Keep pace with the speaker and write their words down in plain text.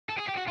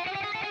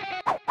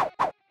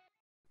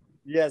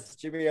Yes,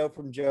 Jimmy O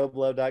from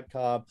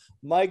JoBlo.com.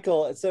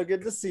 Michael, it's so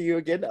good to see you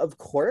again. Of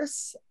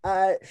course.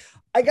 I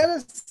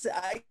gotta,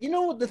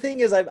 the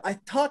thing is, I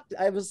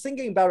was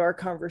thinking about our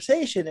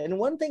conversation, and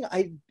one thing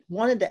I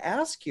wanted to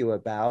ask you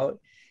about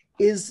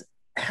is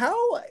how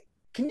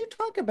can you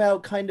talk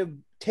about kind of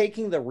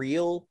taking the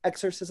real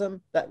exorcism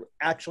that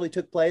actually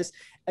took place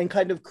and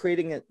kind of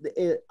creating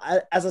it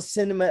as a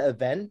cinema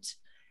event?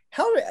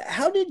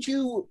 How did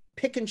you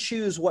pick and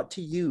choose what to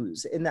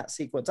use in that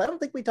sequence? I don't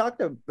think we talked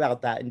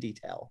about that in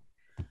detail.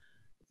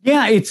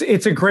 Yeah,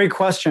 it's a great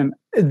question.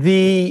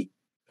 The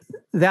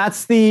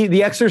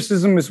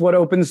exorcism is what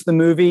opens the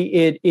movie.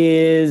 It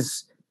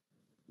is,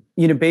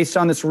 based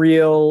on the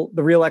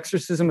real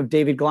exorcism of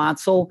David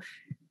Glatzel.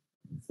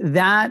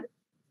 That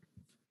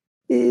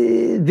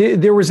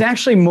there was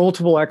actually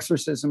multiple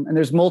exorcism, and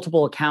there's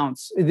multiple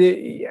accounts.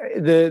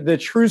 The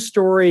true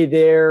story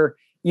there,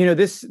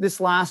 this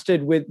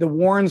lasted with the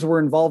Warrens were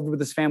involved with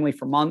this family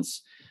for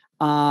months.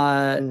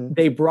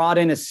 They brought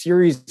in a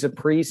series of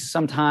priests,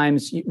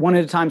 sometimes one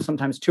at a time,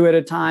 sometimes two at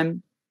a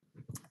time.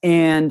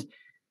 And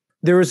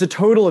there was a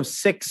total of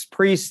 6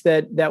 priests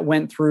that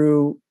went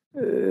through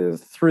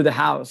the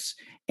house.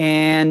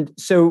 And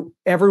so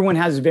everyone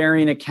has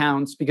varying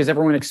accounts because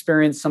everyone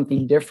experienced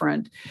something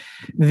different.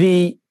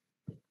 Some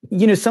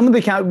of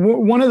the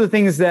one of the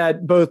things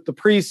that both the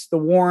priests, the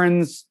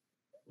Warrens,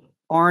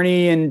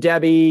 Arnie and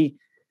Debbie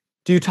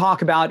do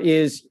talk about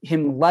is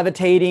him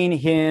levitating,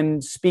 him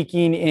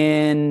speaking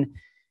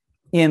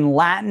in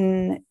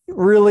Latin,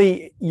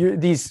 really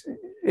these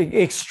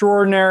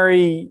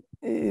extraordinary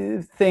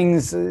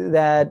things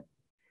that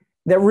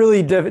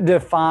really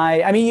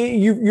defy. I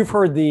mean, you've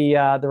heard the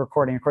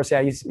recording, of course. Yeah,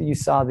 you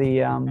saw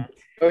the.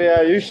 Oh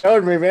yeah, you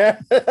showed me,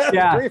 man.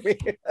 Yeah.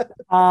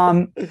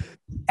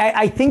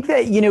 I think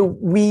that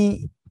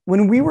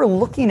when we were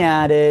looking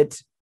at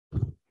it,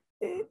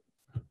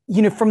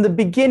 from the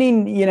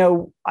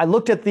beginning, I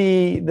looked at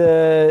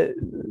the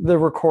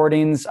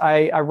recordings.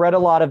 I read a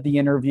lot of the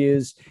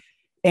interviews,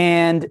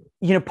 and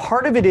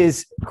part of it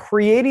is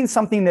creating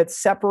something that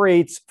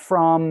separates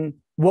from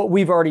what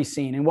we've already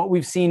seen and what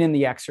we've seen in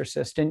The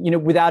Exorcist.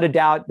 And without a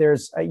doubt,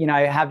 there's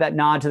I have that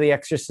nod to The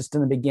Exorcist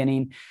in the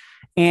beginning,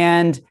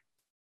 and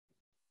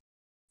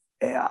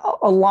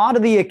a lot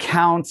of the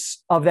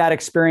accounts of that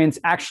experience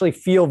actually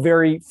feel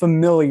very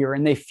familiar,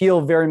 and they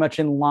feel very much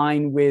in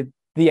line with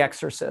The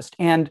Exorcist.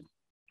 And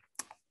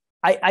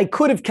I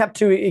could have kept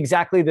to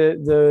exactly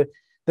the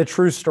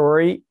true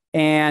story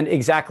and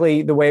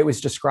exactly the way it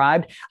was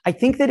described. I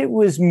think that it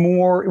was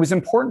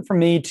important for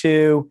me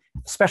to,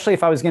 especially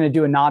if I was going to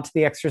do a nod to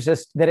The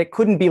Exorcist, that it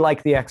couldn't be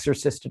like The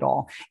Exorcist at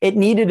all. It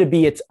needed to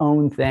be its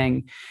own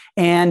thing.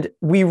 And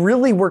we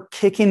really were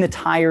kicking the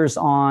tires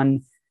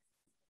on,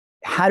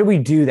 how do we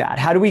do that?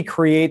 How do we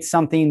create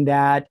something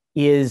that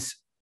is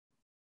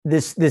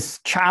this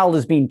child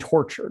is being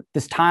tortured.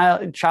 This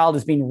child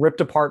is being ripped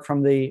apart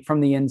from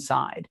the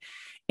inside.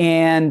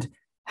 And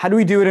how do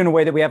we do it in a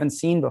way that we haven't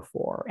seen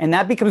before? And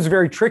that becomes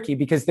very tricky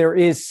because there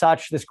is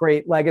this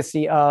great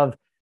legacy of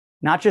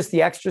not just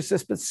The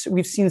Exorcist, but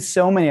we've seen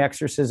so many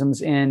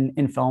exorcisms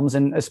in films,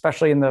 and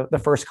especially in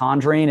the first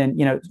Conjuring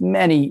and,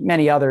 many,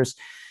 many others.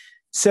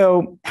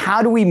 So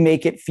how do we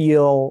make it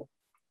feel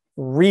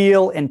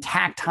real and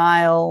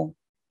tactile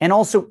and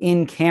also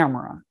in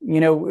camera?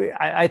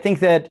 I think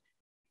that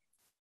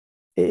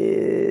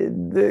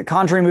the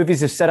Conjuring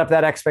movies have set up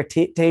that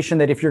expectation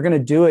that if you're going to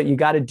do it, you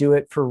got to do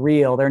it for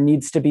real. There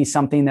needs to be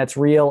something that's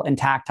real and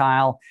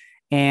tactile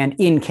and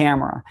in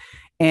camera.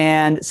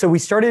 And so we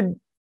started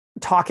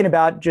talking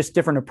about just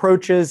different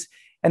approaches.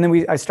 And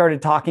then I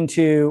started talking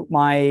to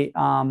my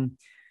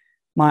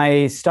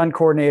stunt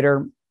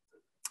coordinator,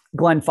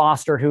 Glenn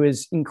Foster, who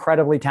is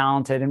incredibly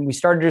talented. And we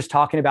started just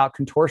talking about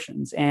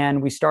contortions.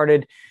 And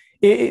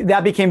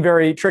that became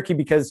very tricky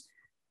because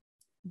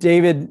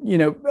David,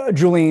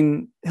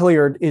 Julian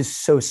Hilliard is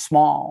so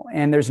small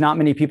and there's not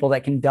many people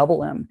that can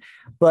double him,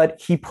 but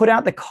he put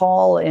out the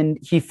call and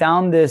he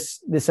found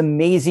this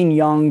amazing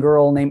young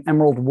girl named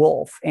Emerald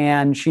Wolf,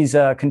 and she's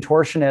a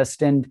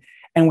contortionist,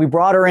 and we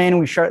brought her in and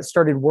we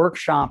started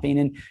workshopping,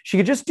 and she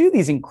could just do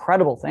these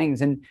incredible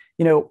things. And,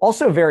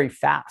 also very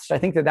fast. I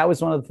think that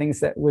was one of the things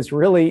that was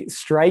really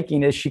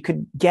striking, is she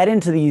could get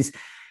into these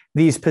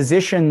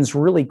positions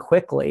really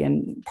quickly.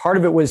 And part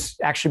of it was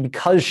actually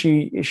because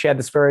she had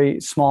this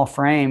very small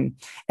frame,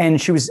 and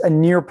she was a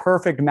near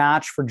perfect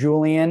match for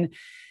Julian.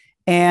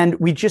 And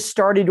we just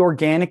started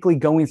organically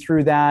going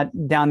through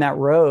down that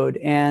road.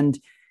 And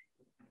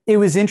it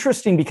was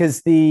interesting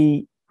because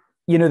the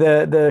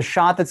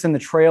shot that's in the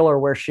trailer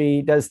where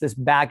she does this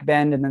back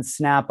bend and then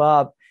snap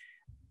up,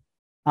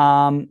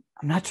 I'm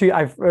not too,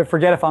 I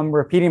forget if I'm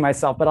repeating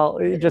myself, but I'll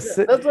just.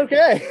 That's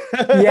okay.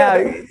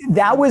 Yeah,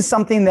 that was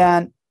something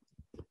that,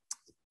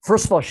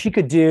 first of all, she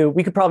could do.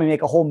 We could probably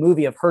make a whole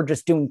movie of her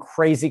just doing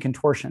crazy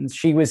contortions.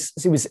 It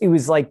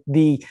was like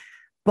the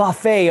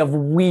buffet of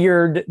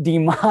weird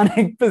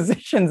demonic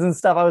positions and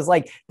stuff. I was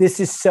like, this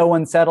is so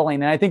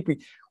unsettling. And I think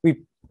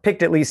we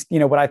picked at least,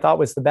 what I thought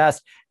was the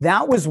best.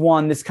 That was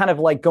one, this kind of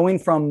like going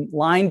from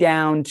lying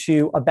down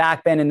to a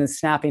back bend and then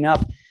snapping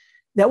up.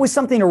 That was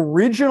something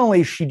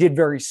originally she did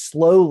very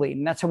slowly.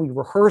 And that's how we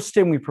rehearsed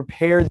it and we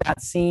prepared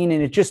that scene.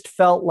 And it just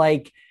felt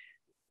like,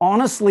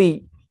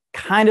 honestly,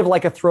 kind of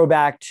like a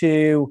throwback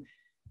to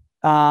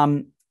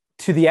The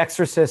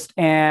Exorcist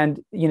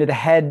and, the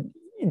head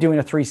doing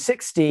a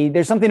 360.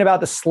 There's something about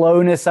the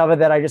slowness of it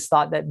that I just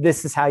thought that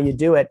this is how you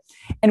do it.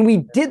 And we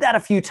did that a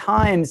few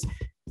times.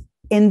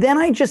 And then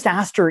I just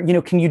asked her,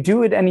 can you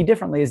do it any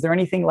differently? Is there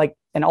anything like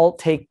an alt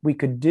take we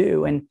could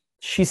do? And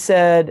she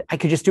said, I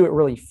could just do it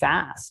really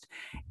fast.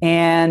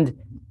 And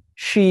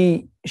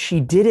she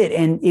did it,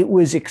 and it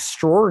was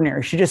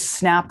extraordinary. She just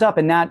snapped up,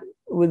 and that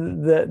with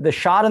the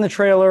shot in the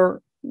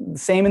trailer,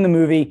 same in the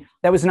movie,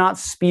 that was not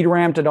speed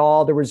ramped at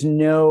all. There was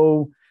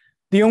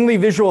the only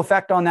visual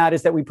effect on that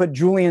is that we put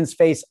Julian's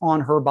face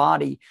on her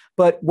body.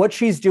 But what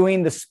she's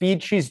doing, the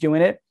speed she's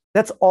doing it,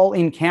 that's all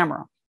in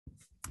camera.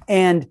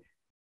 And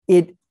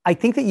I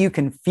think that you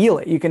can feel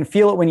it. You can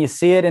feel it when you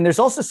see it. And there's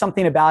also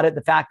something about it,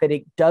 the fact that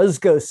it does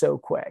go so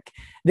quick,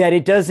 that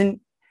it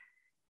doesn't,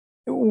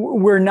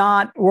 we're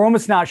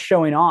almost not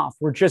showing off.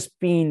 We're just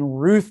being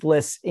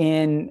ruthless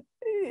in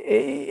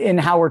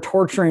how we're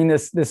torturing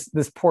this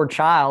poor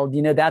child.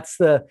 That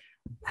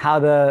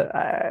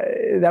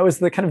was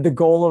the kind of the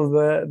goal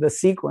of the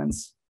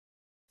sequence.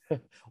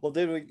 Well,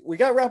 dude, we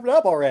got to wrap it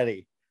up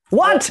already.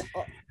 What?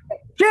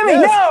 Jimmy,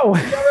 no!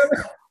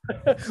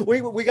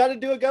 we got to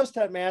do a ghost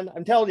hunt, man.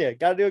 I'm telling you,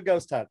 got to do a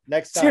ghost hunt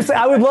next time. Seriously,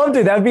 I would love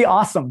to. That would be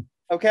awesome.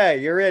 Okay,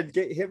 you're in.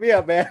 Hit me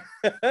up, man.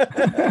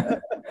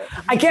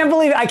 I can't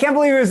believe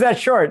it was that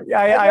short.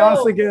 I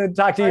honestly could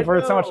talk to you for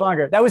so much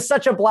longer. That was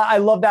such a blast. I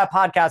love that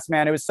podcast,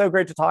 man. It was so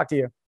great to talk to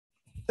you.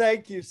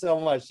 Thank you so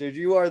much, dude.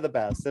 You are the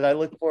best. And I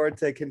look forward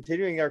to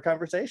continuing our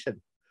conversation.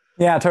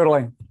 Yeah,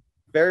 totally.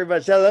 Very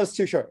much. No, that was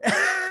too short.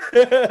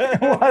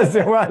 It was.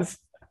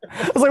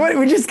 I was like, wait,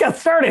 we just got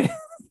started.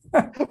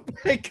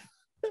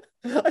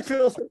 I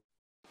feel